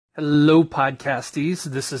Hello, podcasties.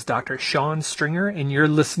 This is Dr. Sean Stringer, and you're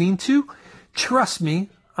listening to Trust Me,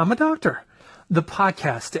 I'm a Doctor, the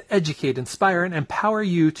podcast to educate, inspire, and empower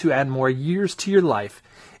you to add more years to your life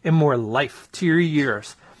and more life to your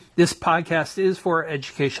years. This podcast is for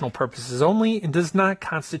educational purposes only and does not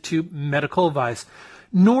constitute medical advice,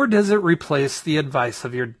 nor does it replace the advice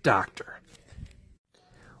of your doctor.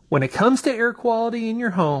 When it comes to air quality in your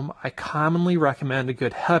home, I commonly recommend a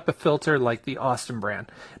good HEPA filter like the Austin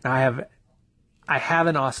brand. Now, I have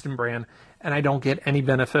an Austin brand, and I don't get any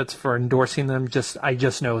benefits for endorsing them. I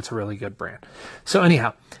just know it's a really good brand. So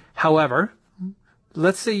anyhow, however,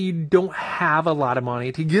 let's say you don't have a lot of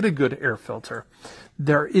money to get a good air filter.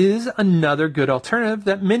 There is another good alternative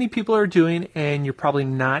that many people are doing, and you're probably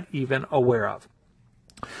not even aware of.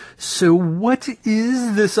 So what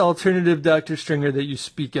is this alternative, Dr. Stringer, that you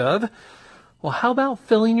speak of? Well, how about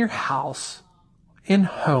filling your house and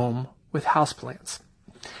home with houseplants?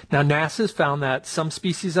 Now, NASA has found that some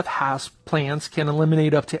species of houseplants can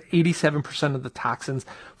eliminate up to 87% of the toxins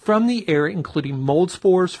from the air, including mold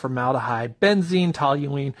spores, formaldehyde, benzene,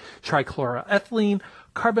 toluene, trichloroethylene,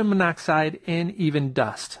 carbon monoxide, and even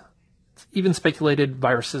dust. It's even speculated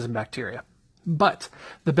viruses and bacteria. But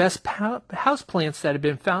the best houseplants that have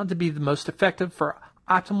been found to be the most effective for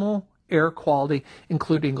optimal air quality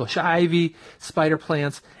include English ivy, spider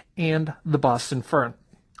plants, and the Boston fern.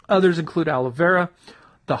 Others include aloe vera,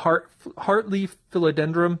 the heartleaf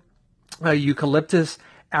philodendron, eucalyptus,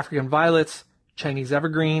 African violets, Chinese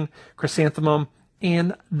evergreen, chrysanthemum,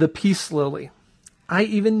 and the peace lily. I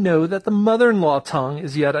even know that the mother-in-law tongue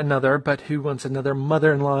is yet another, but who wants another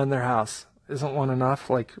mother-in-law in their house? Isn't one enough?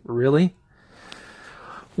 Like, really?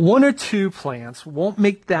 One or two plants won't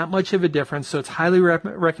make that much of a difference, so it's highly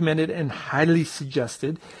recommended and highly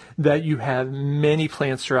suggested that you have many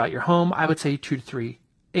plants throughout your home. I would say 2 to 3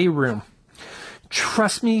 a room.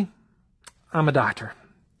 Trust me, I'm a doctor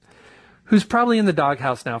who's probably in the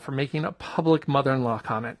doghouse now for making a public mother-in-law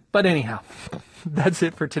comment. But anyhow, that's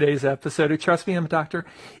it for today's episode of Trust Me, I'm a Doctor.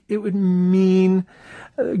 It would mean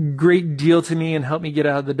a great deal to me and help me get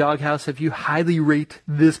out of the doghouse if you highly rate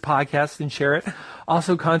this podcast and share it.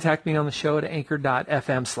 Also, contact me on the show at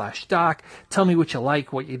anchor.fm/doc. Tell me what you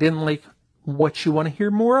like, what you didn't like, what you want to hear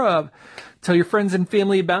more of. Tell your friends and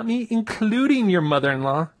family about me, including your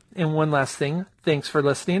mother-in-law. And one last thing, thanks for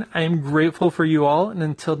listening. I am grateful for you all. And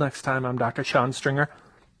until next time, I'm Dr. Sean Stringer.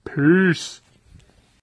 Peace.